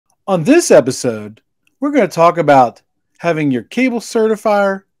On this episode, we're going to talk about having your cable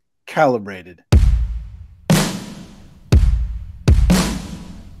certifier calibrated.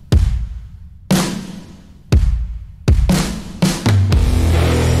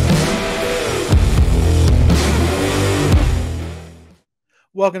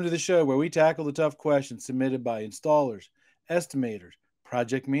 Welcome to the show where we tackle the tough questions submitted by installers, estimators,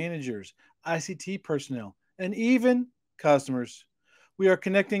 project managers, ICT personnel, and even customers. We are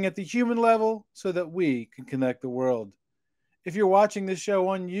connecting at the human level so that we can connect the world. If you're watching this show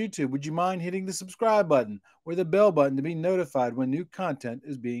on YouTube, would you mind hitting the subscribe button or the bell button to be notified when new content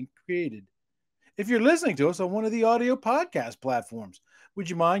is being created? If you're listening to us on one of the audio podcast platforms, would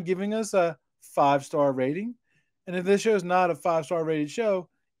you mind giving us a 5-star rating? And if this show is not a 5-star rated show,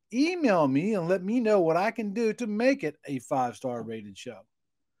 email me and let me know what I can do to make it a 5-star rated show.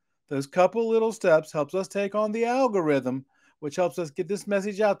 Those couple little steps helps us take on the algorithm, which helps us get this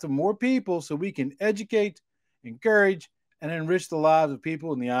message out to more people so we can educate, encourage, and enrich the lives of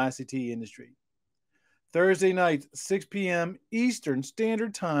people in the ICT industry. Thursday night, 6 p.m. Eastern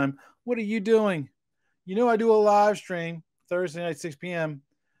Standard Time. What are you doing? You know I do a live stream Thursday night, 6 p.m.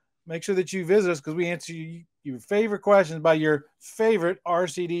 Make sure that you visit us because we answer your favorite questions by your favorite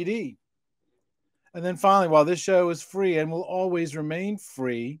RCDD. And then finally, while this show is free and will always remain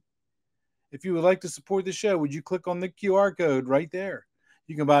free, if you would like to support the show, would you click on the QR code right there?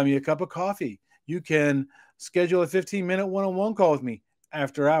 You can buy me a cup of coffee. You can schedule a 15-minute one-on-one call with me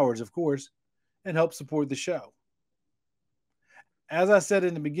after hours, of course, and help support the show. As I said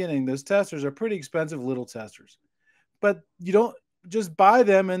in the beginning, those testers are pretty expensive little testers. But you don't just buy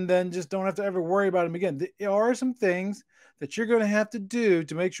them and then just don't have to ever worry about them again. There are some things that you're going to have to do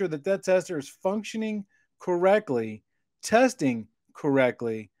to make sure that that tester is functioning correctly, testing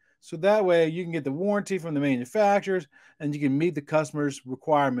correctly, so that way you can get the warranty from the manufacturers and you can meet the customer's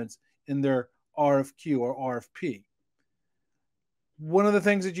requirements in their RFQ or RFP. One of the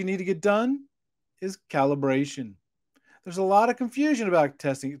things that you need to get done is calibration. There's a lot of confusion about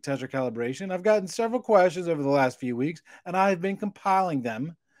tester calibration. I've gotten several questions over the last few weeks, and I've been compiling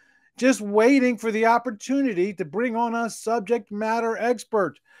them, just waiting for the opportunity to bring on a subject matter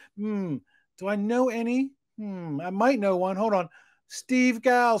expert. Do I know any? I might know one. Hold on. Steve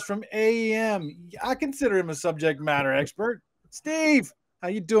Cowles from AEM. I consider him a subject matter expert. Steve, how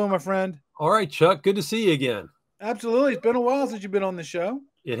you doing, my friend? All right, Chuck. Good to see you again. Absolutely. It's been a while since you've been on the show.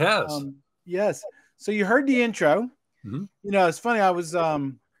 It has. Yes. So you heard the intro. Mm-hmm. You know, it's funny. I was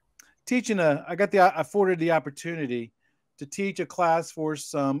teaching I afforded the opportunity to teach a class for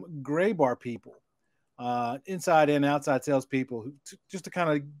some gray bar people, inside and outside salespeople, just to kind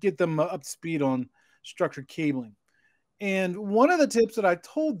of get them up to speed on structured cabling. And one of the tips that I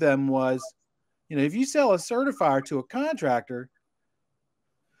told them was, if you sell a certifier to a contractor,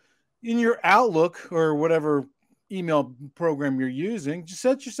 in your Outlook or whatever email program you're using, just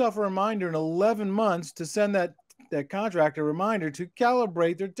set yourself a reminder in 11 months to send that contractor a reminder to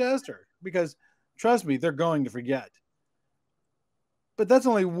calibrate their tester, because trust me, they're going to forget. But that's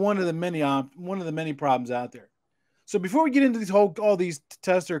only one of the many problems out there. So before we get into all these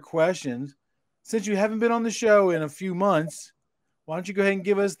tester questions, since you haven't been on the show in a few months, why don't you go ahead and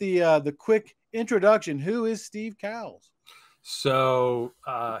give us the quick introduction? Who is Steve Cowles? So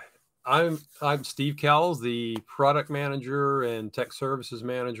I'm Steve Cowles, the product manager and tech services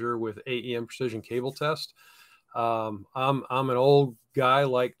manager with AEM Precision Cable Test. I'm an old guy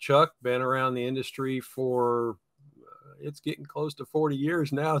like Chuck, been around the industry for it's getting close to 40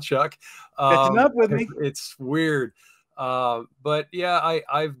 years now, Chuck. Catching up with me. It's weird. But yeah,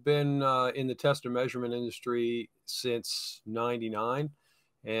 I've been in the test and measurement industry since '99,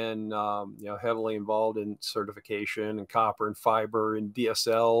 and heavily involved in certification and copper and fiber and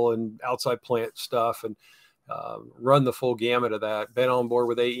DSL and outside plant stuff, and run the full gamut of that. Been on board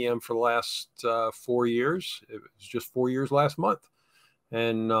with AEM for the last 4 years. It was just 4 years last month,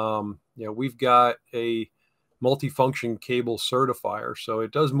 and we've got a multifunction cable certifier, so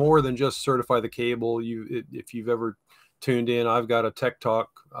it does more than just certify the cable. If you've ever tuned in, I've got a Tech Talk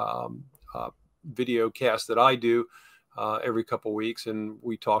video cast that I do every couple of weeks, and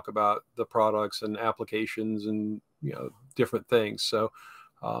we talk about the products and applications and different things. So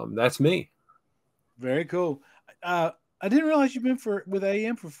that's me. Very cool. I didn't realize you've been with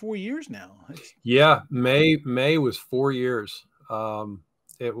AEM for 4 years now. Yeah, May was 4 years.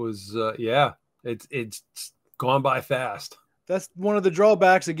 It was it's gone by fast. That's one of the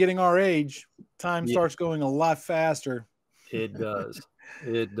drawbacks of getting our age. Time starts going a lot faster. It does.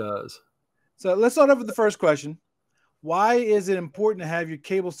 It does. So let's start off with the first question. Why is it important to have your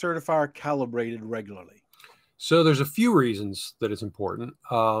cable certifier calibrated regularly? So there's a few reasons that it's important.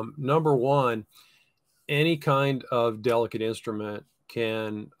 Number one, any kind of delicate instrument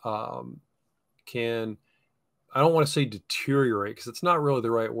can I don't want to say deteriorate because it's not really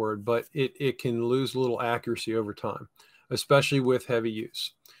the right word, but it can lose a little accuracy over time, especially with heavy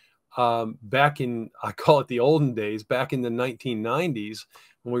use. Back in, I call it the olden days, back in the 1990s,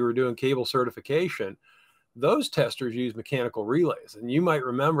 when we were doing cable certification, those testers used mechanical relays. And you might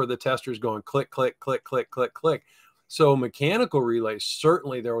remember the testers going click, click, click, click, click, click. So mechanical relays,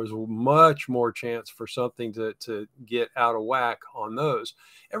 certainly there was much more chance for something to get out of whack on those.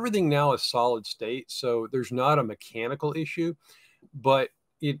 Everything now is solid state, so there's not a mechanical issue, but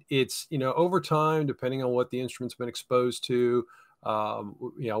it's, you know, over time, depending on what the instrument's been exposed to,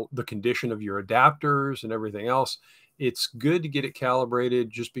 you know, the condition of your adapters and everything else, it's good to get it calibrated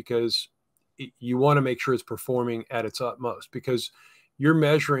just because you want to make sure it's performing at its utmost, because you're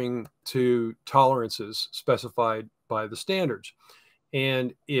measuring to tolerances specified by the standards.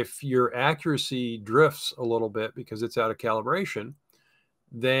 And if your accuracy drifts a little bit because it's out of calibration,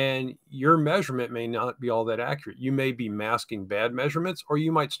 then your measurement may not be all that accurate. You may be masking bad measurements, or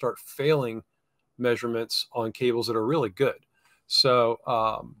you might start failing measurements on cables that are really good. So,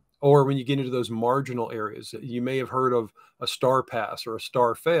 or when you get into those marginal areas, you may have heard of a star pass or a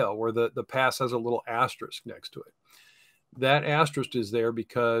star fail, where the pass has a little asterisk next to it. That asterisk is there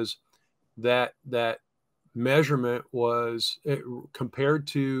because that measurement was, compared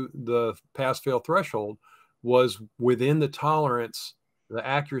to the pass fail threshold, was within the tolerance, the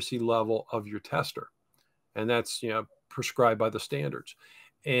accuracy level of your tester. And that's, you know, prescribed by the standards.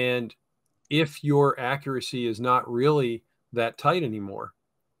 And if your accuracy is not really that tight anymore,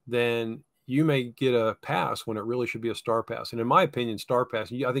 then you may get a pass when it really should be a star pass. And in my opinion, star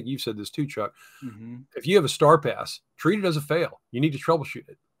pass, I think you've said this too, Chuck, if you have a star pass, treat it as a fail. You need to troubleshoot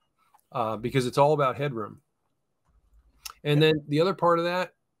it because it's all about headroom. And then the other part of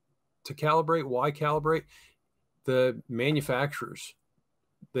that, to calibrate, why calibrate? The manufacturers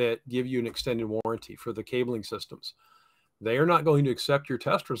that give you an extended warranty for the cabling systems, they are not going to accept your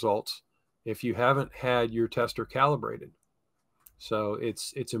test results if you haven't had your tester calibrated. So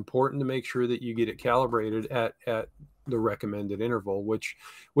it's important to make sure that you get it calibrated at the recommended interval, which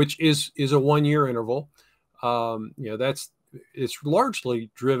is a 1 year interval. You know, it's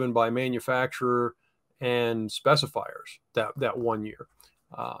largely driven by manufacturer and specifiers, that 1 year.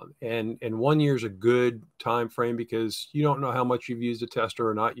 And 1 year is a good time frame because you don't know how much you've used a tester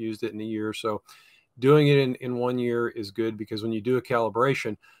or not used it in a year. So doing it in 1 year is good, because when you do a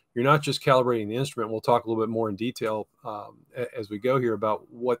calibration, you're not just calibrating the instrument. We'll talk a little bit more in detail as we go here about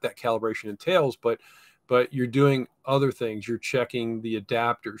what that calibration entails, but you're doing other things. You're checking the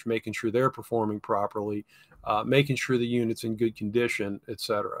adapters, making sure they're performing properly, making sure the unit's in good condition,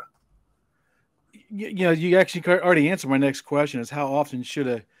 etc. You know, you actually already answered my next question: is how often should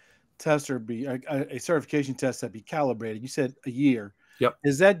a tester be a certification test that be calibrated? You said a year. Yep.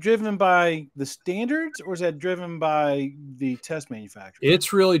 Is that driven by the standards, or is that driven by the test manufacturers?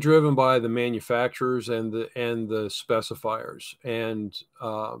 It's really driven by the manufacturers and the specifiers. And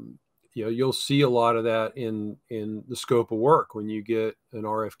you know, you'll see a lot of that in the scope of work. When you get an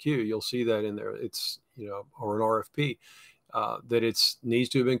RFQ, you'll see that in there. It's, you know, or an RFP, that it's needs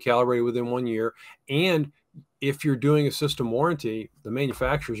to have been calibrated within 1 year. And if you're doing a system warranty, the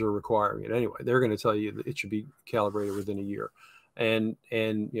manufacturers are requiring it anyway. They're going to tell you that it should be calibrated within a year. And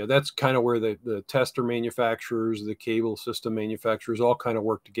you know, that's kind of where the tester manufacturers, the cable system manufacturers all kind of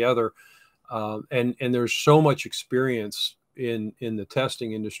work together. And there's so much experience in the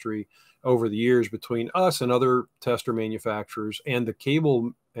testing industry over the years between us and other tester manufacturers and the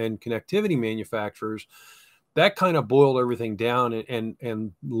cable and connectivity manufacturers. That kind of boiled everything down,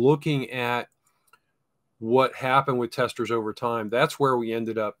 and looking at what happened with testers over time, that's where we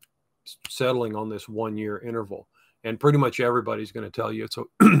ended up settling on this 1 year interval. And pretty much everybody's going to tell you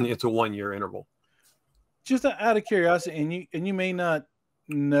it's a 1 year interval. Just out of curiosity, and you may not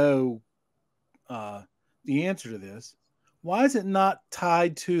know the answer to this, why is it not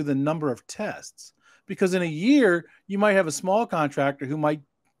tied to the number of tests? Because in a year, you might have a small contractor who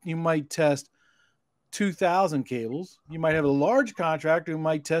might test 2,000 cables. You might have a large contractor who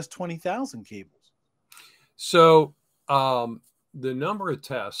might test 20,000 cables. So the number of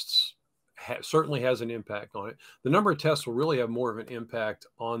tests certainly has an impact on it. The number of tests will really have more of an impact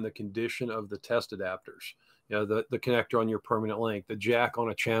on the condition of the test adapters. You know, the connector on your permanent link, the jack on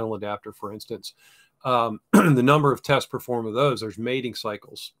a channel adapter, for instance. The number of tests performed with those, there's mating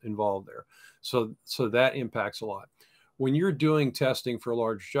cycles involved there. So that impacts a lot. When you're doing testing for a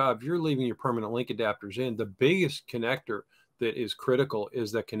large job, you're leaving your permanent link adapters in. The biggest connector that is critical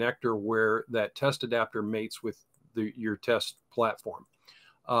is the connector where that test adapter mates with your test platform.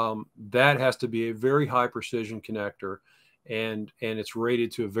 That has to be a very high precision connector, and it's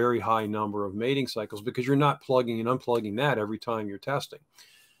rated to a very high number of mating cycles, because you're not plugging and unplugging that every time you're testing.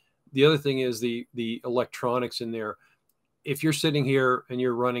 The other thing is the electronics in there. If you're sitting here and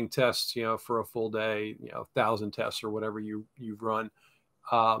you're running tests, for a full day, 1,000 tests or whatever you've run,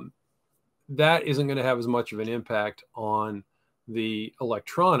 that isn't going to have as much of an impact on the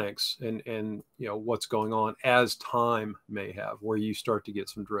electronics and what's going on as time may have, where you start to get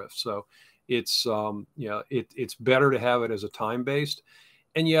some drift. So it's it's better to have it as a time based.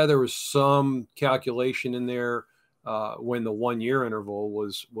 And yeah, there was some calculation in there when the 1 year interval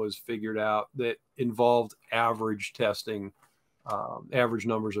was figured out that involved average testing, average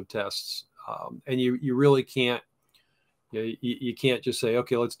numbers of tests, and you really can't. You can't just say,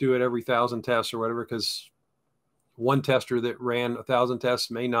 okay, let's do it every 1,000 tests or whatever, because one tester that ran 1,000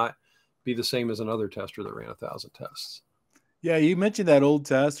 tests may not be the same as another tester that ran 1,000 tests. Yeah, you mentioned that old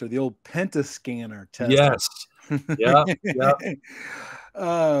test, or the old pentascanner test. Yes. Yeah.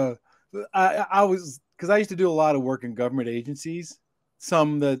 Yeah. I was, because I used to do a lot of work in government agencies,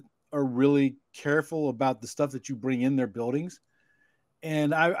 some that are really careful about the stuff that you bring in their buildings.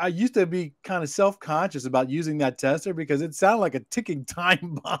 And I used to be kind of self-conscious about using that tester because it sounded like a ticking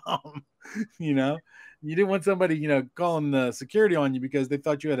time bomb. You didn't want somebody, calling the security on you because they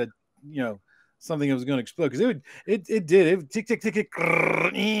thought you had something that was going to explode. Because it did. It would tick, tick, tick, tick,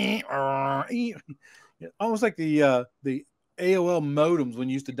 almost like the AOL modems when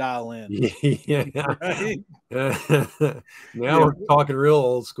you used to dial in. Yeah. Right? Now we're talking real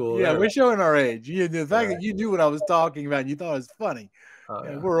old school. Yeah, we're showing our age. The fact that you knew what I was talking about and you thought it was funny.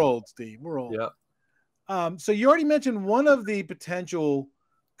 Yeah. We're old, Steve. We're old. Yeah. So you already mentioned one of the potential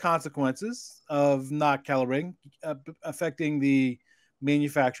consequences of not calibrating affecting the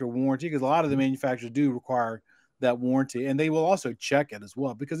manufacturer warranty, because a lot of the manufacturers do require that warranty, and they will also check it as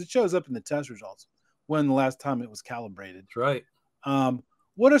well because it shows up in the test results when the last time it was calibrated. That's right.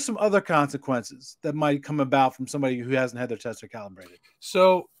 What are some other consequences that might come about from somebody who hasn't had their tester calibrated?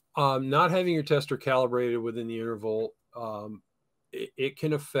 So not having your tester calibrated within the interval, it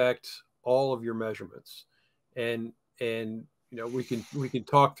can affect all of your measurements, and we can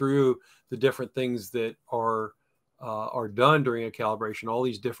talk through the different things that are done during a calibration, all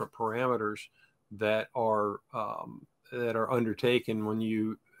these different parameters that are undertaken when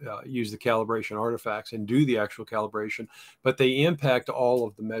you use the calibration artifacts and do the actual calibration, but they impact all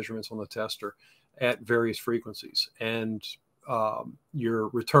of the measurements on the tester at various frequencies, and your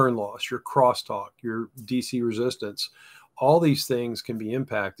return loss, your crosstalk, your DC resistance. All these things can be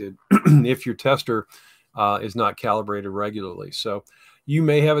impacted if your tester is not calibrated regularly. So you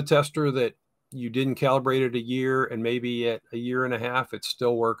may have a tester that you didn't calibrate it a year, and maybe at a year and a half, it's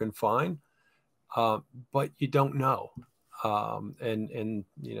still working fine, but you don't know.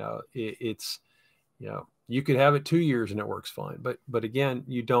 You could have it 2 years and it works fine, but again,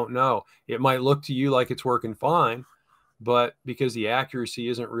 you don't know. It might look to you like it's working fine, but because the accuracy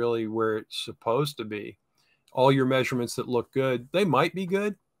isn't really where it's supposed to be, all your measurements that look good, they might be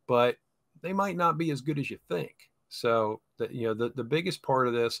good, but they might not be as good as you think. So the biggest part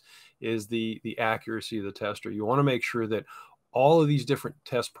of this is the accuracy of the tester. You want to make sure that all of these different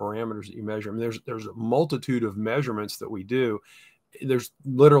test parameters that you measure, I mean, there's a multitude of measurements that we do. There's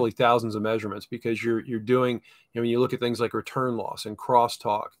literally thousands of measurements, because you're doing, when you look at things like return loss and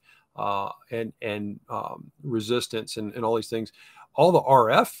crosstalk and resistance and all these things, all the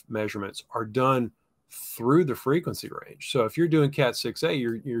RF measurements are done through the frequency range. So if you're doing Cat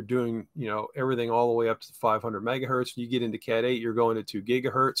 6A, you're doing, everything all the way up to 500 megahertz. You get into Cat 8, you're going to 2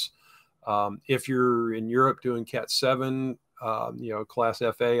 gigahertz. If you're in Europe doing Cat 7, class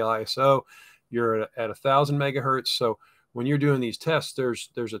FA ISO, you're at 1,000 megahertz. So when you're doing these tests,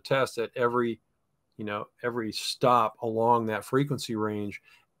 there's a test at every stop along that frequency range,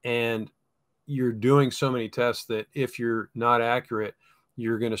 and you're doing so many tests that if you're not accurate,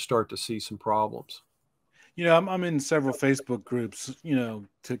 you're going to start to see some problems. I'm in several Facebook groups,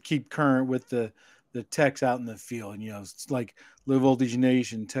 to keep current with the techs out in the field. And, it's like Low Voltage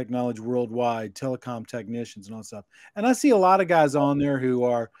Nation, Technology Worldwide, Telecom Technicians, and all that stuff. And I see a lot of guys on there who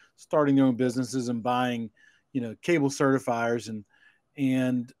are starting their own businesses and buying, cable certifiers.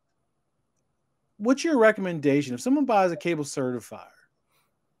 And what's your recommendation if someone buys a cable certifier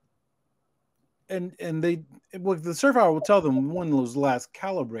and the certifier will tell them when was last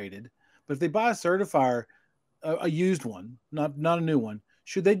calibrated, but if they buy a certifier, a used one, not a new one,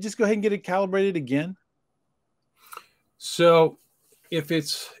 should they just go ahead and get it calibrated again? So if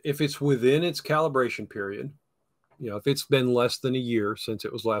it's within its calibration period, if it's been less than a year since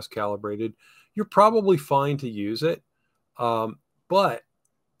it was last calibrated, you're probably fine to use it. But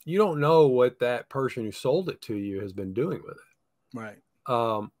you don't know what that person who sold it to you has been doing with it. Right.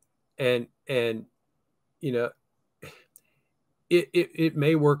 And it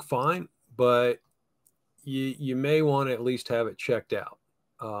may work fine, but you may want to at least have it checked out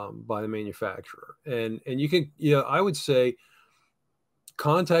by the manufacturer. And you can, I would say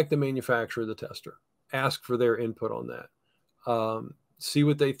contact the manufacturer of the tester, ask for their input on that. See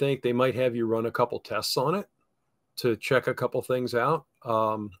what they think. They might have you run a couple tests on it to check a couple things out,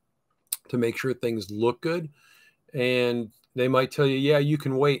 to make sure things look good. And they might tell you, yeah, you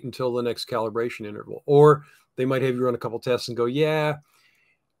can wait until the next calibration interval. Or they might have you run a couple tests and go, yeah,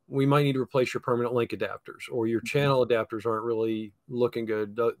 we might need to replace your permanent link adapters, or your channel adapters aren't really looking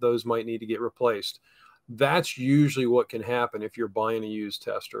good. Those might need to get replaced. That's usually what can happen if you're buying a used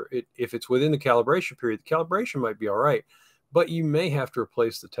tester. If it's within the calibration period, the calibration might be all right, but you may have to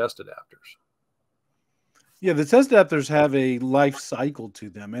replace the test adapters. Yeah, the test adapters have a life cycle to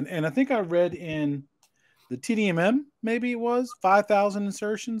them. And I think I read in the TDMM, maybe it was 5,000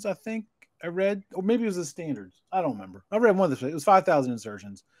 insertions, I think I read, or maybe it was the standards. I don't remember. I read one of the, it was 5,000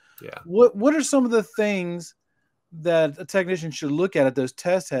 insertions. Yeah. What are some of the things that a technician should look at those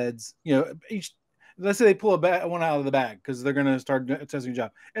test heads? Each, let's say they pull one out of the bag because they're going to start testing a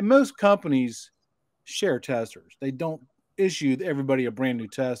job. And most companies share testers. They don't issue everybody a brand new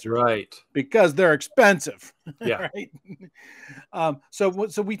tester, right? Because they're expensive. Yeah. Right. So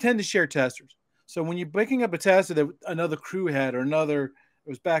we tend to share testers. So when you're picking up a tester that another crew had, or another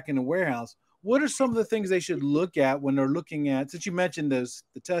was back in the warehouse, what are some of the things they should look at when they're looking at, since you mentioned the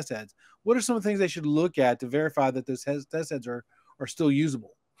test heads, what are some of the things they should look at to verify that those test heads are still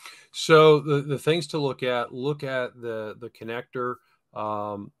usable? So the things to look at the connector.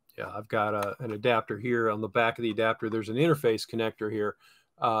 Yeah, I've got an adapter here. On the back of the adapter, there's an interface connector here.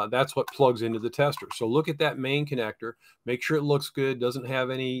 That's what plugs into the tester. So look at that main connector, make sure it looks good, doesn't have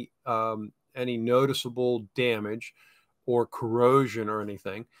any noticeable damage or corrosion or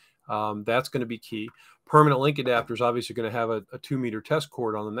anything. That's going to be key. Permanent link adapters obviously going to have a 2-meter test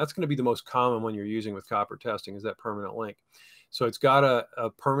cord on them. That's going to be the most common one you're using with copper testing, is that permanent link. So it's got a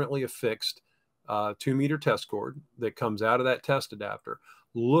permanently affixed 2-meter test cord that comes out of that test adapter.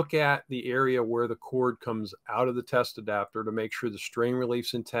 Look at the area where the cord comes out of the test adapter to make sure the strain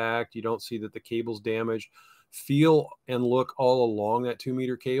relief's intact. You don't see that the cable's damaged. Feel and look all along that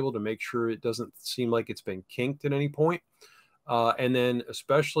 2-meter cable to make sure it doesn't seem like it's been kinked at any point. And then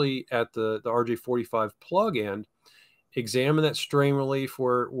especially at the RJ45 plug end, examine that strain relief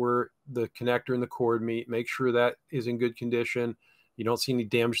where the connector and the cord meet. Make sure that is in good condition. You don't see any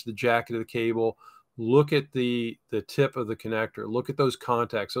damage to the jacket of the cable. Look at the tip of the connector. Look at those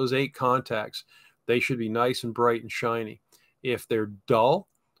contacts. Those 8 contacts, they should be nice and bright and shiny. If they're dull,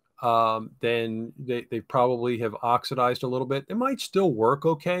 then they probably have oxidized a little bit. They might still work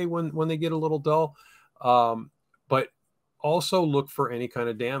okay when they get a little dull, but also look for any kind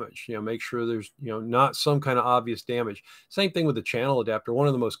of damage. Make sure there's not some kind of obvious damage. Same thing with the channel adapter. One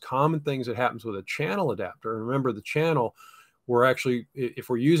of the most common things that happens with a channel adapter, and remember the channel, we're actually, if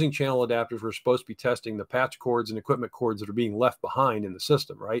we're using channel adapters, we're supposed to be testing the patch cords and equipment cords that are being left behind in the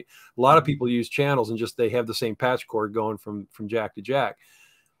system, right? A lot of people use channels and just they have the same patch cord going from jack to jack.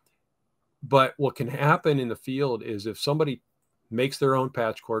 But what can happen in the field is if somebody makes their own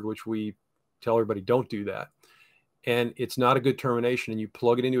patch cord, which we tell everybody don't do that, and it's not a good termination, and you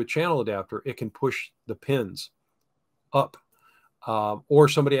plug it into a channel adapter, it can push the pins up. Or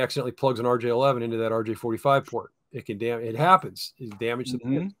somebody accidentally plugs an RJ11 into that RJ45 port. It happens. It damages the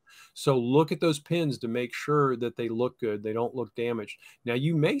pins. So look at those pins to make sure that they look good. They don't look damaged. Now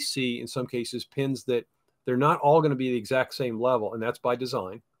you may see in some cases pins that they're not all going to be the exact same level, and that's by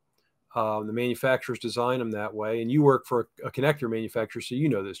design. The manufacturers design them that way, and you work for a connector manufacturer, so you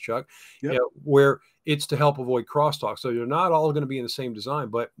know this, Chuck. Yep. Where it's to help avoid crosstalk. So they're not all going to be in the same design,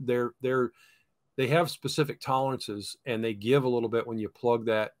 but they have specific tolerances, and they give a little bit when you plug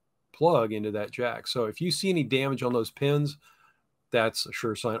into that jack. So if you see any damage on those pins, that's a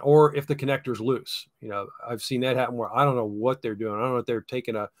sure sign. Or if the connector's loose, I've seen that happen where I don't know what they're doing. I don't know if they're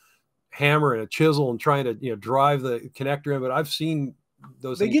taking a hammer and a chisel and trying to drive the connector in, but I've seen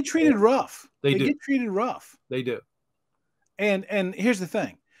those. They get treated rough. They do get treated rough. They do. And here's the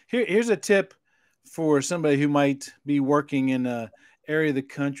thing. Here's a tip for somebody who might be working in an area of the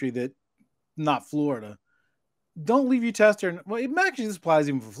country that not Florida. Don't leave your tester. Well, actually, this applies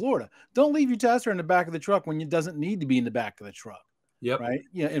even for Florida. Don't leave your tester in the back of the truck when it doesn't need to be in the back of the truck. Yep. Right.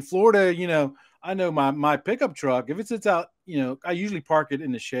 Yeah. In Florida, I know my pickup truck, if it sits out, I usually park it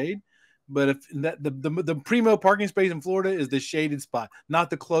in the shade, But if the primo parking space in Florida is the shaded spot, not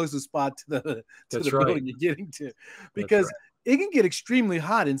the closest spot to the building you're getting to, because it can get extremely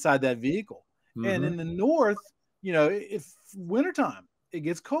hot inside that vehicle. And in the north, you know, if wintertime, it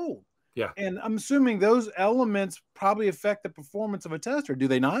gets cold. Yeah. And I'm assuming those elements probably affect the performance of a tester, do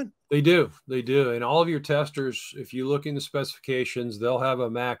they not? They do. They do. And all of your testers, if you look in the specifications, they'll have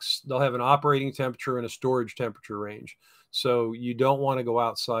an operating temperature and a storage temperature range. So you don't want to go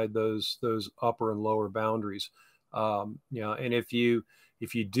outside those upper and lower boundaries. You know, and if you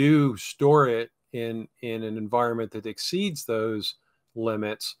do store it in an environment that exceeds those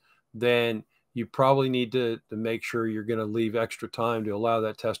limits, then you probably need to make sure you're going to leave extra time to allow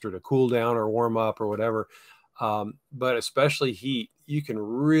that tester to cool down or warm up or whatever. But especially heat, you can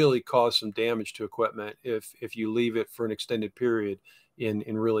really cause some damage to equipment if you leave it for an extended period in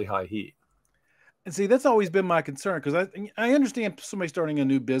really high heat. And see, that's always been my concern, because I understand somebody starting a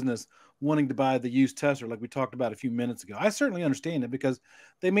new business wanting to buy the used tester, like we talked about a few minutes ago. I certainly understand it, because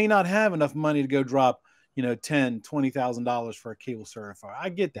they may not have enough money to go drop, you know, $10,000, $20,000 for a cable certifier. I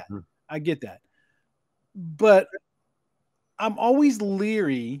get that. I get that. But I'm always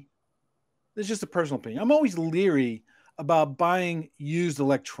leery. It's just a personal opinion. I'm always leery about buying used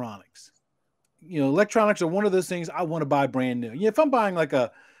electronics. You know, electronics are one of those things I want to buy brand new. Yeah, if I'm buying like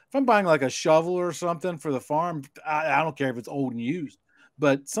a shovel or something for the farm, I don't care if it's old and used.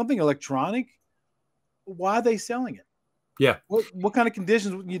 But something electronic, why are they selling it? Yeah. What kind of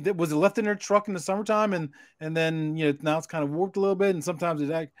conditions was it left in their truck in the summertime, and then, you know, now it's kind of warped a little bit, and sometimes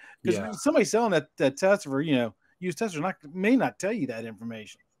it's because somebody selling that tester for, you know, used testers may not tell you that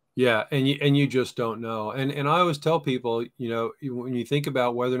information. Yeah, and you just don't know. And I always tell people, you know, when you think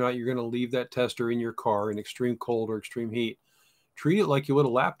about whether or not you're going to leave that tester in your car in extreme cold or extreme heat, treat it like you would a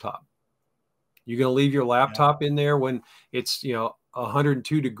laptop. You're going to leave your laptop in there when it's, you know,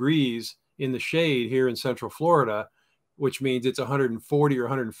 102 degrees in the shade here in Central Florida, which means it's 140 or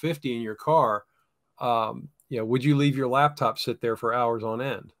 150 in your car. You know, would you leave your laptop sit there for hours on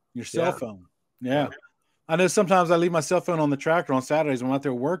end? Your cell phone. Yeah. I know sometimes I leave my cell phone on the tractor on Saturdays when I'm out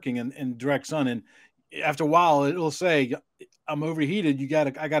there working in direct sun, and after a while it'll say, I'm overheated.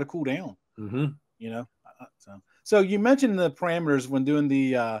 I got to cool down. You know. So you mentioned the parameters when doing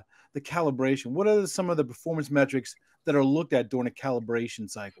the calibration. What are some of the performance metrics that are looked at during a calibration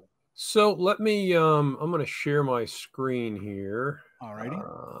cycle? So let me. I'm going to share my screen here. All righty.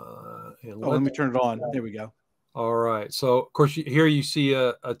 Let me turn it on. There we go. All right. So of course here you see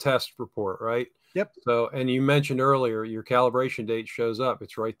a test report, right? Yep. So, and you mentioned earlier, your calibration date shows up.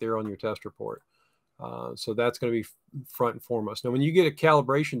 It's right there on your test report. So that's going to be front and foremost. Now, when you get a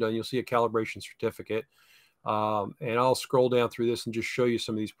calibration done, you'll see a calibration certificate. And I'll scroll down through this and just show you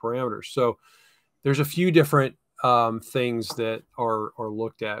some of these parameters. So there's a few different things that are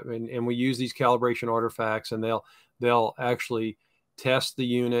looked at. And we use these calibration artifacts, and they'll actually test the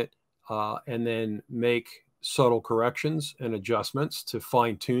unit and then make subtle corrections and adjustments to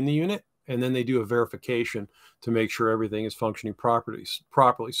fine tune the unit. And then they do a verification to make sure everything is functioning properly.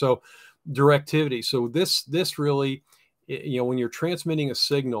 So directivity. So this really, you know, when you're transmitting a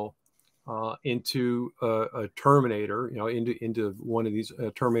signal into a terminator, you know, into one of these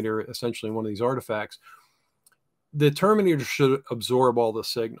terminator, essentially one of these artifacts, the terminator should absorb all the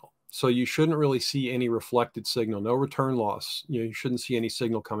signal. So you shouldn't really see any reflected signal, no return loss. You know, you shouldn't see any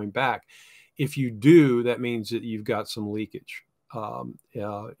signal coming back. If you do, that means that you've got some leakage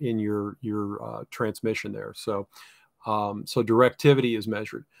in your transmission there. So directivity is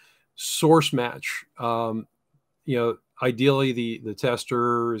measured. Source match, you know, ideally the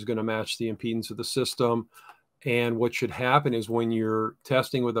tester is going to match the impedance of the system. And what should happen is when you're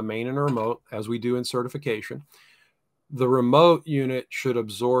testing with a main and a remote, as we do in certification, the remote unit should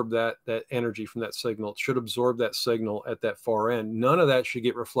absorb that energy from that signal. It should absorb that signal at that far end. None of that should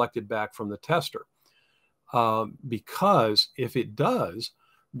get reflected back from the tester. Because if it does,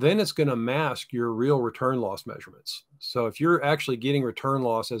 then it's going to mask your real return loss measurements. So if you're actually getting return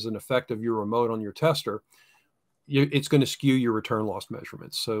loss as an effect of your remote on your tester, it's going to skew your return loss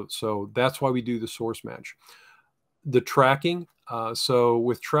measurements. So that's why we do the source match. The tracking. So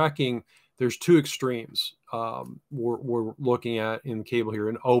with tracking, there's two extremes we're looking at in the cable here: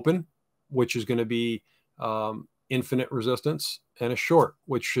 an open, which is going to be infinite resistance, and a short,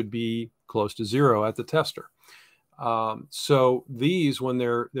 which should be close to zero at the tester. So these, when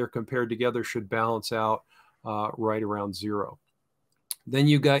they're compared together, should balance out right around zero. Then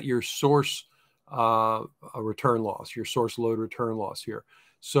you got your source return loss, your source load return loss here.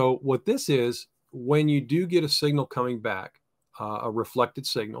 So what this is, when you do get a signal coming back, a reflected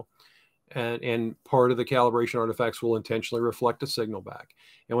signal, and part of the calibration artifacts will intentionally reflect a signal back.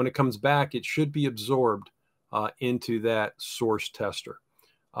 And when it comes back, it should be absorbed into that source tester.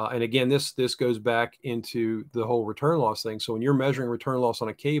 And again, this goes back into the whole return loss thing. So when you're measuring return loss on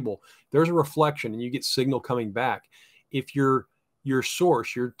a cable, there's a reflection and you get signal coming back. If your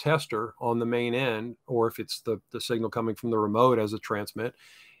source, your tester on the main end, or if it's the signal coming from the remote as a transmit,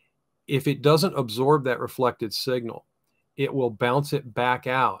 if it doesn't absorb that reflected signal, it will bounce it back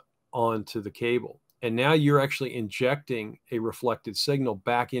out onto the cable. And now you're actually injecting a reflected signal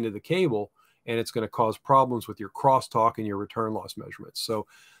back into the cable, and it's going to cause problems with your crosstalk and your return loss measurements. So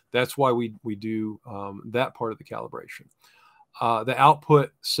that's why we do that part of the calibration. The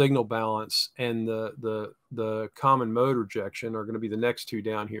output signal balance and the common mode rejection are going to be the next two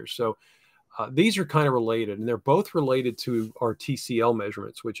down here. So these are kind of related, and they're both related to our TCL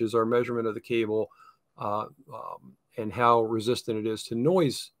measurements, which is our measurement of the cable and how resistant it is to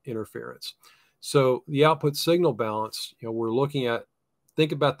noise interference. So the output signal balance, we're looking at,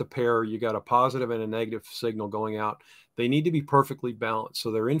 think about the pair. You got a positive and a negative signal going out. They need to be perfectly balanced.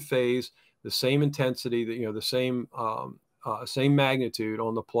 So they're in phase, the same intensity, the same magnitude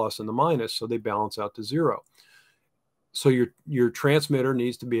on the plus and the minus, so they balance out to zero. So your transmitter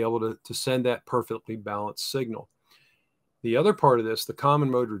needs to be able to send that perfectly balanced signal. The other part of this, the common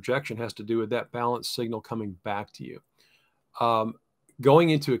mode rejection, has to do with that balanced signal coming back to you.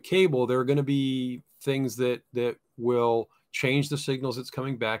 Going into a cable, there are going to be things that will change the signals that's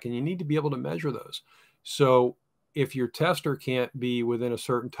coming back, and you need to be able to measure those. So if your tester can't be within a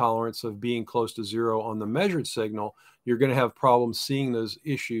certain tolerance of being close to zero on the measured signal, you're going to have problems seeing those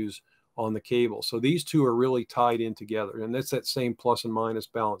issues on the cable. So these two are really tied in together, and that's that same plus and minus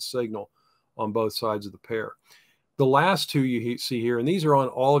balanced signal on both sides of the pair. The last two you see here, and these are on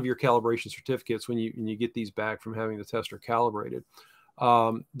all of your calibration certificates when you get these back from having the tester calibrated.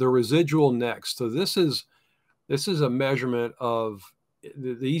 The residual next. So this is a measurement of,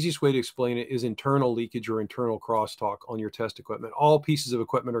 the easiest way to explain it is internal leakage or internal crosstalk on your test equipment. All pieces of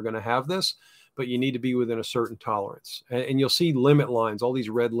equipment are going to have this, but you need to be within a certain tolerance. And you'll see limit lines, all these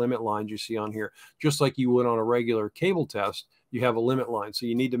red limit lines you see on here, just like you would on a regular cable test, you have a limit line. So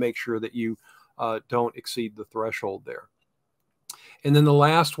you need to make sure that you don't exceed the threshold there. And then the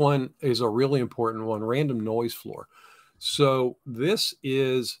last one is a really important one, random noise floor. So this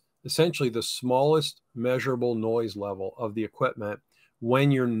is essentially the smallest measurable noise level of the equipment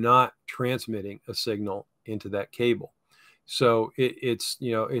when you're not transmitting a signal into that cable. So it's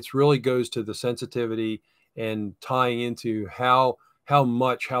really goes to the sensitivity and tying into how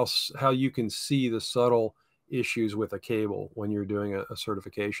you can see the subtle issues with a cable when you're doing a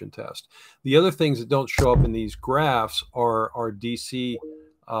certification test. The other things that don't show up in these graphs are DC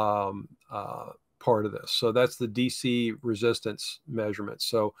part of this. So that's the DC resistance measurement.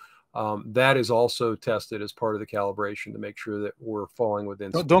 So that is also tested as part of the calibration to make sure that we're falling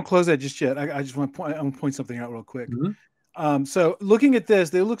within. Don't close that just yet. I just want to point something out real quick. So looking at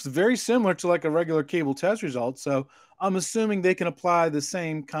this, it looks very similar to like a regular cable test result. So I'm assuming they can apply the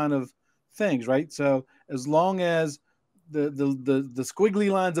same kind of things, right? So as long as the squiggly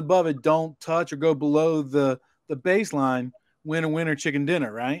lines above it don't touch or go below the baseline, winner chicken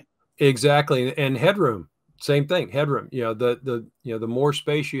dinner, right? Exactly. And headroom, same thing, headroom. The more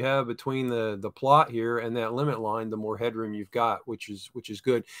space you have between the plot here and that limit line, the more headroom you've got, which is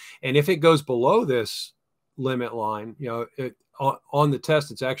good. And if it goes below this limit line, on the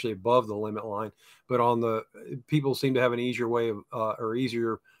test, it's actually above the limit line, but people seem to have an easier way of or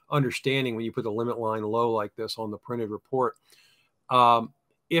easier understanding when you put the limit line low like this on the printed report.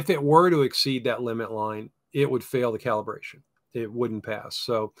 If it were to exceed that limit line, it would fail the calibration. It wouldn't pass.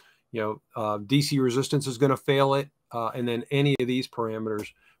 So DC resistance is going to fail it, and then any of these parameters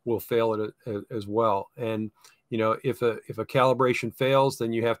will fail it as well. And if a calibration fails,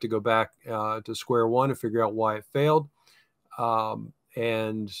 then you have to go back to square one and figure out why it failed,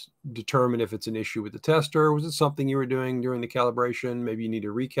 and determine if it's an issue with the tester. Was it something you were doing during the calibration? Maybe you need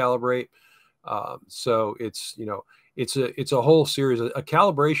to recalibrate. So it's a whole series. A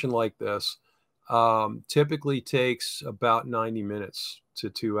calibration like this typically takes about 90 minutes to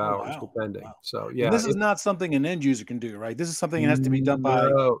 2 hours, depending. Wow. So yeah, and this is not something an end user can do, right? This is something that has to be done by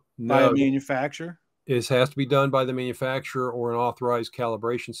a manufacturer. It has to be done by the manufacturer or an authorized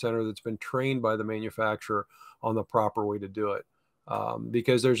calibration center that's been trained by the manufacturer on the proper way to do it.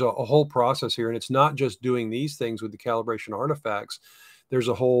 Because there's a whole process here, and it's not just doing these things with the calibration artifacts. There's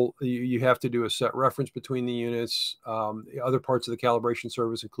a whole, you have to do a set reference between the units, other parts of the calibration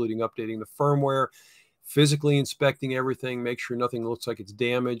service, including updating the firmware, physically inspecting everything, make sure nothing looks like it's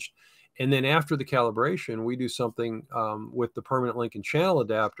damaged. And then after the calibration, we do something with the permanent link and channel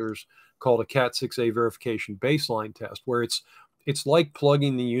adapters called a Cat6a verification baseline test, where it's like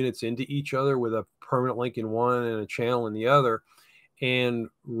plugging the units into each other with a permanent link in one and a channel in the other, and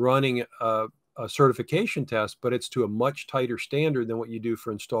running a certification test, but it's to a much tighter standard than what you do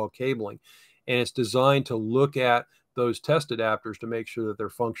for installed cabling. And it's designed to look at those test adapters to make sure that they're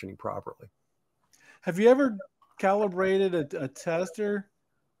functioning properly. Have you ever calibrated a tester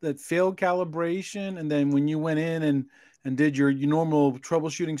that failed calibration, and then when you went in and did your normal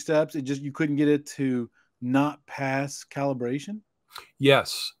troubleshooting steps, you couldn't get it to not pass calibration?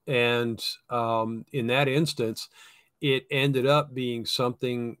 Yes. And in that instance, it ended up being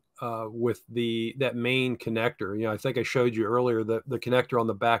something with that main connector. You know, I think I showed you earlier the connector on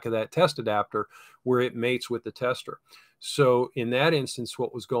the back of that test adapter where it mates with the tester. So in that instance,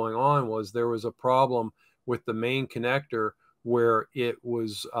 what was going on was there was a problem with the main connector where it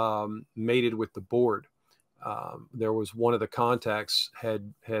was mated with the board. There was one of the contacts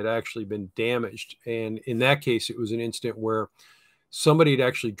had actually been damaged. And in that case, it was an instant where somebody had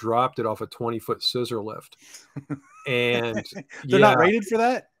actually dropped it off a 20-foot scissor lift. And they're not rated for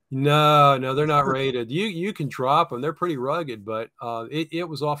that? No, they're not rated. You can drop them. They're pretty rugged, but it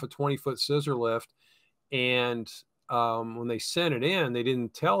was off a 20-foot scissor lift. And when they sent it in, they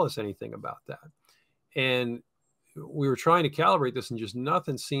didn't tell us anything about that. And we were trying to calibrate this and just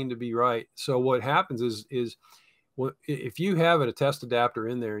nothing seemed to be right. So what happens is if you have a test adapter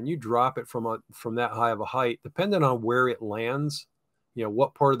in there and you drop it from that high of a height, depending on where it lands, you know,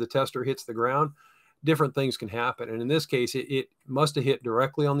 what part of the tester hits the ground, different things can happen. And in this case, it must have hit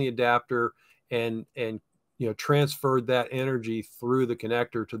directly on the adapter and transferred that energy through the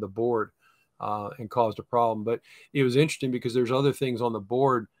connector to the board and caused a problem. But it was interesting because there's other things on the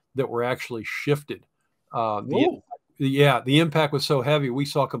board that were actually shifted. The impact was so heavy, we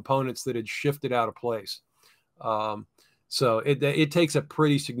saw components that had shifted out of place. So it takes a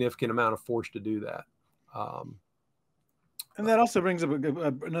pretty significant amount of force to do that. And that also brings up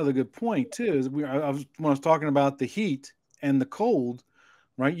another good point too. Is when I was talking about the heat and the cold,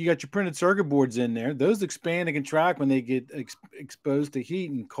 right? You got your printed circuit boards in there; those expand and contract when they get exposed to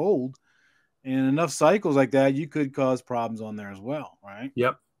heat and cold. And enough cycles like that, you could cause problems on there as well, right?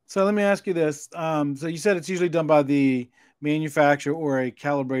 Yep. So let me ask you this: so you said it's usually done by the manufacturer or a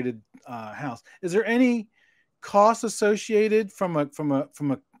calibrated house. Is there any cost associated from a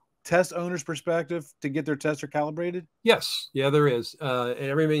test owner's perspective to get their tester calibrated? Yes. Yeah, there is. And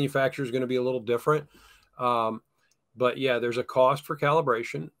every manufacturer is going to be a little different. But yeah, there's a cost for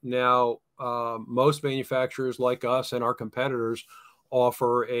calibration. Now, most manufacturers like us and our competitors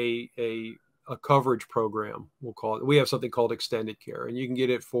offer a coverage program, we'll call it. We have something called extended care, and you can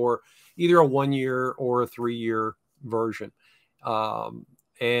get it for either a 1-year or a 3-year version.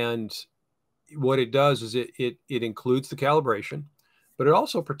 And what it does is it includes the calibration, but it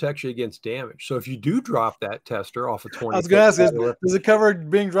also protects you against damage. So if you do drop that tester off a 20, I was going to ask, does it cover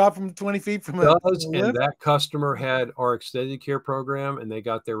being dropped from 20 feet from a lift? And that customer had our extended care program, and they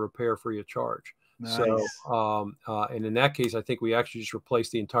got their repair free of charge. Nice. So, and in that case, I think we actually just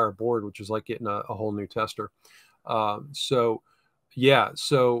replaced the entire board, which is like getting a whole new tester.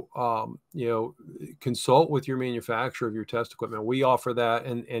 Consult with your manufacturer of your test equipment. We offer that,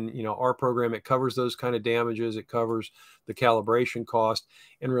 and our program, it covers those kind of damages. It covers the calibration cost.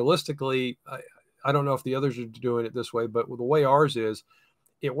 And realistically, I don't know if the others are doing it this way, but the way ours is,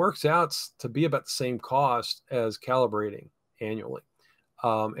 it works out to be about the same cost as calibrating annually.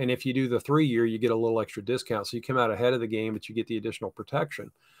 And if you do the 3-year, you get a little extra discount. So you come out ahead of the game, but you get the additional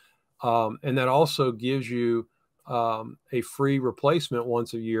protection. And that also gives you a free replacement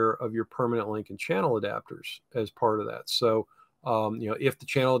once a year of your permanent link and channel adapters as part of that. So, if the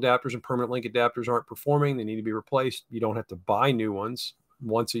channel adapters and permanent link adapters aren't performing, they need to be replaced. You don't have to buy new ones.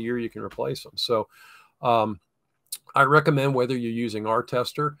 Once a year, you can replace them. So I recommend, whether you're using our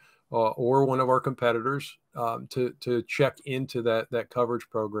tester or one of our competitors, to check into that coverage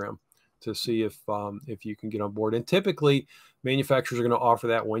program to see if you can get on board. And typically, manufacturers are going to offer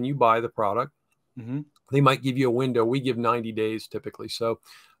that when you buy the product. Mm-hmm. They might give you a window. We give 90 days typically. So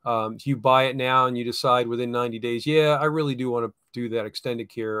if you buy it now and you decide within 90 days, yeah, I really do want to do that extended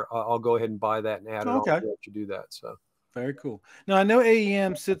care, I'll go ahead and buy that and add it on to let you do that. So very cool. Now, I know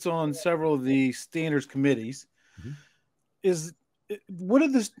AEM sits on several of the standards committees. Mm-hmm. What are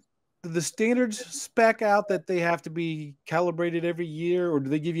the standards spec out that they have to be calibrated every year, or do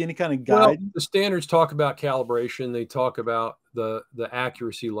they give you any kind of guide? Well, the standards talk about calibration. They talk about the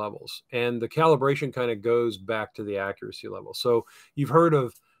accuracy levels, and the calibration kind of goes back to the accuracy level. So you've heard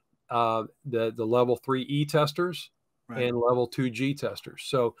of the level 3E testers. and level 2G testers.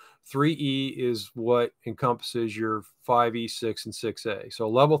 So 3E is what encompasses your 5E, 6, and 6A. So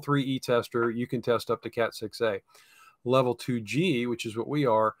level 3E tester, you can test up to Cat 6A. Level 2G, which is what we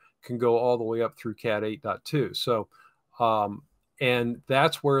are, can go all the way up through Cat 8.2. So, and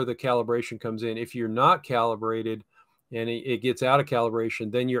that's where the calibration comes in. If you're not calibrated and it gets out of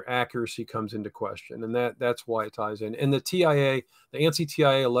calibration, then your accuracy comes into question. And that's why it ties in. And the TIA, the ANSI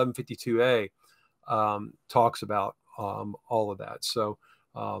TIA 1152A talks about all of that. So,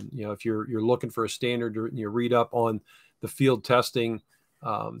 if you're looking for a standard, you read up on the field testing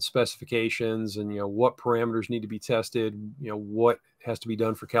specifications and, what parameters need to be tested, what has to be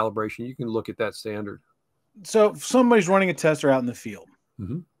done for calibration, you can look at that standard. So if somebody's running a tester out in the field,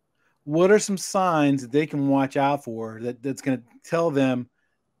 what are some signs that they can watch out for that's going to tell them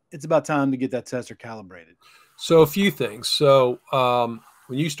it's about time to get that tester calibrated? So a few things. So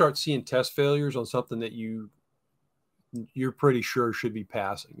when you start seeing test failures on something that you're pretty sure should be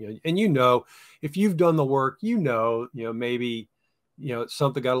passing, and if you've done the work, maybe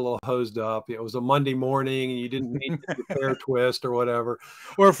something got a little hosed up. It was a Monday morning and you didn't need the repair twist or whatever,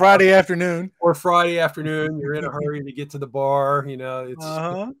 or Friday afternoon, you're in a hurry to get to the bar.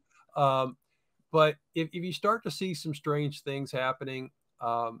 But if you start to see some strange things happening,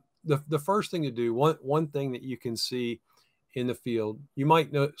 the first thing to do, one thing that you can see in the field, you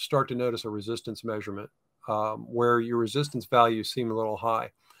might start to notice a resistance measurement where your resistance values seem a little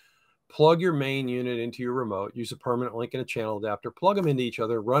high. Plug your main unit into your remote, use a permanent link and a channel adapter, plug them into each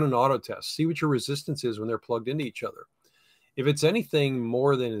other, run an auto test, see what your resistance is when they're plugged into each other. If it's anything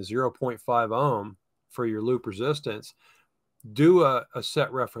more than a 0.5 ohm for your loop resistance, do a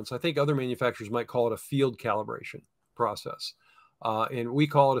set reference. I think other manufacturers might call it a field calibration process. And we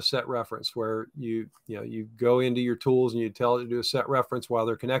call it a set reference, where you go into your tools and you tell it to do a set reference while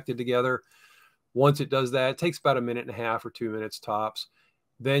they're connected together. Once it does that, it takes about 1.5 minutes or 2 minutes tops.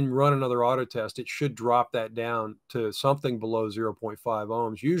 Then run another auto test. It should drop that down to something below 0.5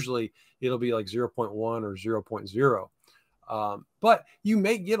 ohms. Usually it'll be like 0.1 or 0.0. But you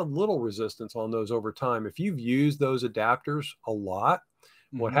may get a little resistance on those over time. If you've used those adapters a lot,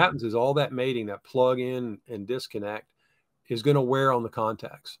 what happens is all that mating, that plug in and disconnect, is going to wear on the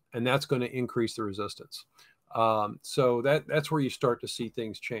contacts, and that's going to increase the resistance. So that's where you start to see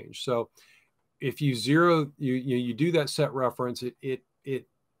things change. So if you do that set reference, it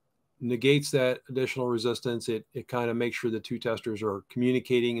negates that additional resistance. It kind of makes sure the two testers are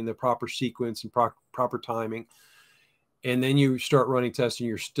communicating in the proper sequence and proper timing. And then you start running testing,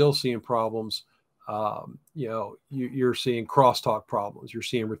 you're still seeing problems. You're seeing crosstalk problems, you're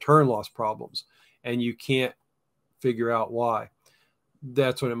seeing return loss problems, and you can't figure out why.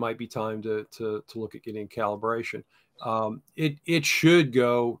 That's when it might be time to look at getting calibration.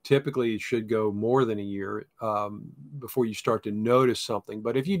 Typically it should go more than a year before you start to notice something.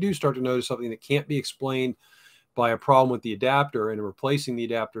 But if you do start to notice something that can't be explained by a problem with the adapter, and replacing the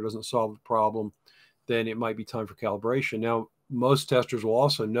adapter doesn't solve the problem, then it might be time for calibration. Now, most testers will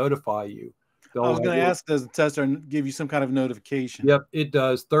also notify you. I was going to ask, does the tester give you some kind of notification? Yep, it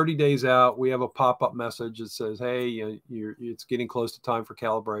does. 30 days out, we have a pop-up message that says, hey, it's getting close to time for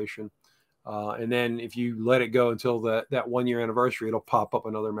calibration. And then if you let it go until that 1 year anniversary, it'll pop up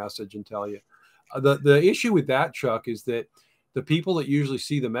another message and tell you. The issue with that, Chuck, is that the people that usually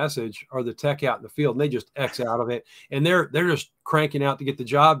see the message are the tech out in the field, and they just X out of it, and they're just cranking out to get the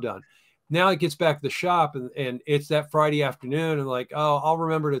job done. Now it gets back to the shop, and it's that Friday afternoon, and like, oh, I'll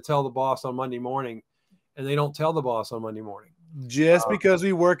remember to tell the boss on Monday morning, and they don't tell the boss on Monday morning. Just because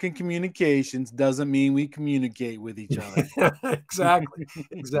we work in communications doesn't mean we communicate with each other. Exactly.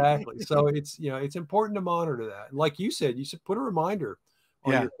 So it's important to monitor that. And like you said put a reminder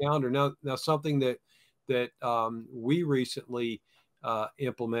on your calendar. Now something that we recently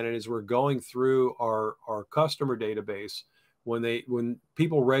implemented is we're going through our customer database. When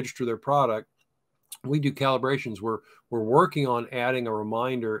people register their product, we do calibrations. We're working on adding a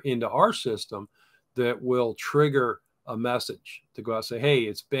reminder into our system that will trigger a message to go out and say, hey,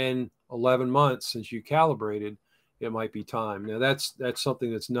 it's been 11 months since you calibrated. It might be time. Now that's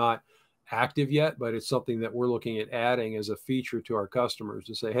something that's not active yet, but it's something that we're looking at adding as a feature to our customers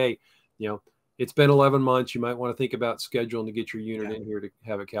to say, hey, it's been 11 months. You might want to think about scheduling to get your unit in here to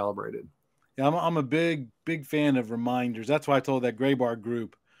have it calibrated. Yeah, I'm a big fan of reminders. That's why I told that gray bar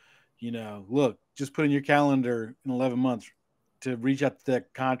group, look, just put in your calendar in 11 months to reach out to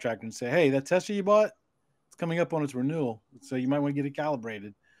that contractor and say, hey, that tester you bought, it's coming up on its renewal, so you might want to get it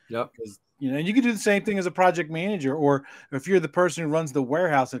calibrated. Yep. Because and you can do the same thing as a project manager, or if you're the person who runs the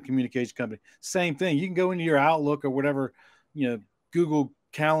warehouse in a communication company, same thing. You can go into your Outlook or whatever, Google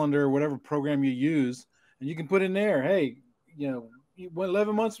Calendar, whatever program you use, and you can put in there, hey,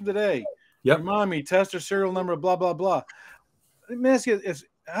 11 months from today, Yep. remind me, tester serial number, blah, blah, blah. Let me ask you, if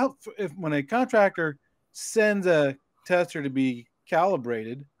when a contractor sends a tester to be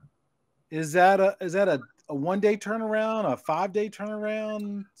calibrated, is that a 1 day turnaround, a 5 day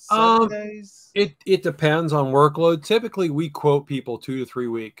turnaround, 7 days? It depends on workload. Typically, we quote people 2 to 3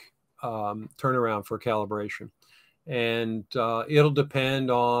 week turnaround for calibration, and it'll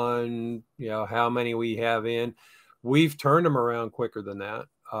depend on how many we have in. We've turned them around quicker than that.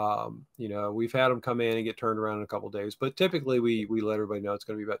 We've had them come in and get turned around in a couple of days, but typically we let everybody know it's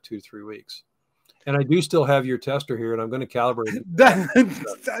going to be about 2 to 3 weeks. And I do still have your tester here, and I'm going to calibrate it. That's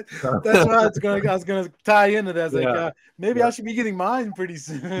what I was going to tie into that. Like, maybe I should be getting mine pretty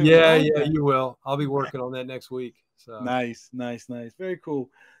soon. Yeah, you will. I'll be working on that next week. So nice. Very cool.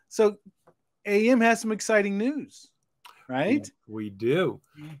 So AM has some exciting news, right? We do.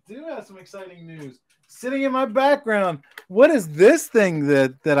 We do have some exciting news. Sitting in my background, what is this thing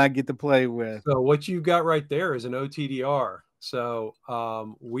that I get to play with? So what you got right there is an OTDR. So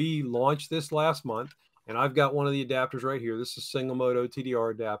we launched this last month, and I've got one of the adapters right here. This is a single mode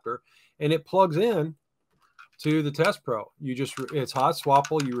OTDR adapter, and it plugs in to the Test Pro. It's hot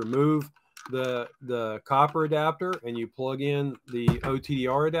swappable. You remove the copper adapter and you plug in the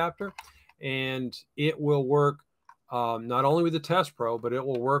OTDR adapter, and it will work not only with the Test Pro, but it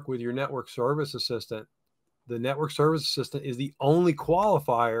will work with your network service assistant. The network service assistant is the only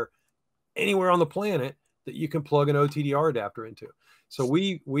qualifier anywhere on the planet that you can plug an OTDR adapter into. So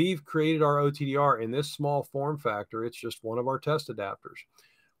we've created our OTDR in this small form factor. It's just one of our test adapters.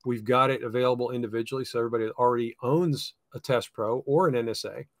 We've got it available individually, so everybody that already owns a Test Pro or an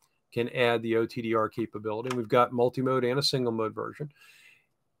NSA can add the OTDR capability. And we've got multi-mode and a single mode version.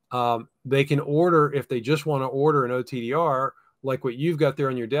 They can order, if they just want to order an OTDR, like what you've got there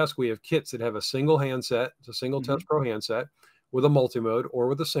on your desk. We have kits that have a single handset, it's a single Test Pro handset with a multi-mode or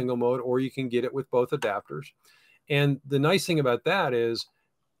with a single mode, or you can get it with both adapters. And the nice thing about that is,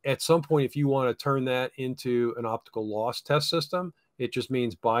 at some point, if you want to turn that into an optical loss test system, it just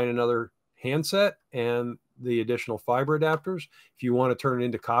means buying another handset and the additional fiber adapters. If you want to turn it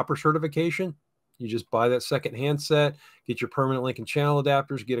into copper certification, you just buy that second handset, get your permanent link and channel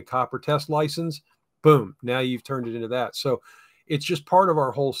adapters, get a copper test license, boom, now you've turned it into that. So it's just part of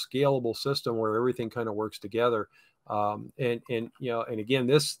our whole scalable system where everything kind of works together. And again,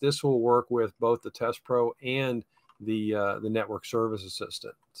 this will work with both the Test Pro and the network service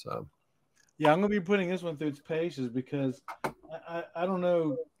assistant. So yeah, I'm going to be putting this one through its paces because I don't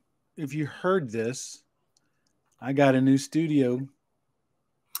know if you heard this. I got a new studio.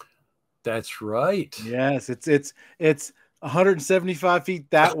 That's right. Yes, it's 175 feet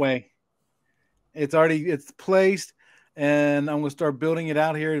that way. It's placed, and I'm going to start building it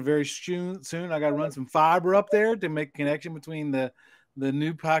out here very soon. I got to run some fiber up there to make a connection between the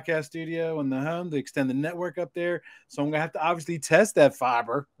new podcast studio and the home to extend the network up there. So I'm going to have to obviously test that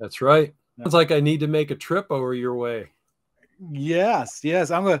fiber. That's right. Sounds like I need to make a trip over your way. Yes.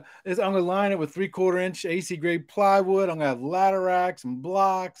 I'm gonna line it with 3/4 inch AC grade plywood. I'm gonna have ladder racks and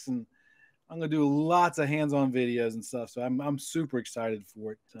blocks, and I'm gonna do lots of hands-on videos and stuff. So I'm super excited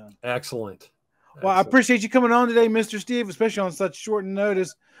for it. Excellent. Well, I appreciate you coming on today, Mr. Steve, especially on such short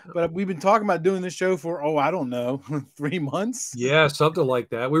notice. But we've been talking about doing this show for, I don't know, 3 months. Yeah, something like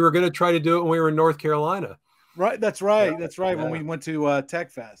that. We were going to try to do it when we were in North Carolina. Right. That's right. Yeah. That's right. Yeah. When we went to Tech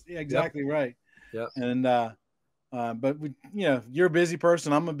Fest. Yeah, exactly. Yep. Right. Yeah. And, but we, you're a busy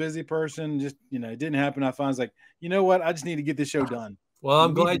person. I'm a busy person. Just, it didn't happen. I was like, you know what? I just need to get this show done. Well,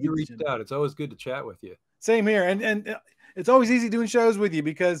 I'm glad you reached out. It's always good to chat with you. Same here. And it's always easy doing shows with you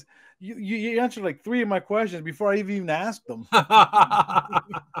because you answered like 3 of my questions before I even asked them.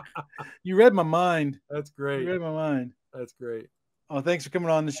 You read my mind. That's great. You read my mind. That's great. Oh, thanks for coming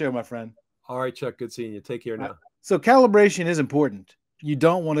on the show, my friend. All right, Chuck. Good seeing you. Take care now. So calibration is important. You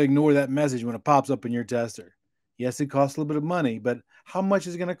don't want to ignore that message when it pops up in your tester. Yes, it costs a little bit of money, but how much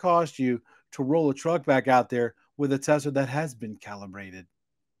is it going to cost you to roll a truck back out there with a tester that has been calibrated?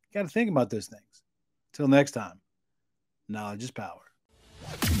 You got to think about those things. Till next time, knowledge is power.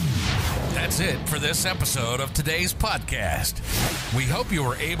 That's it for this episode of today's podcast. We hope you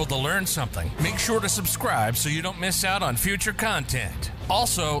were able to learn something. Make sure to subscribe so you don't miss out on future content.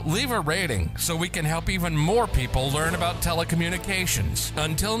 Also, leave a rating so we can help even more people learn about telecommunications.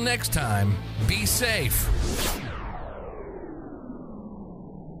 Until next time, be safe.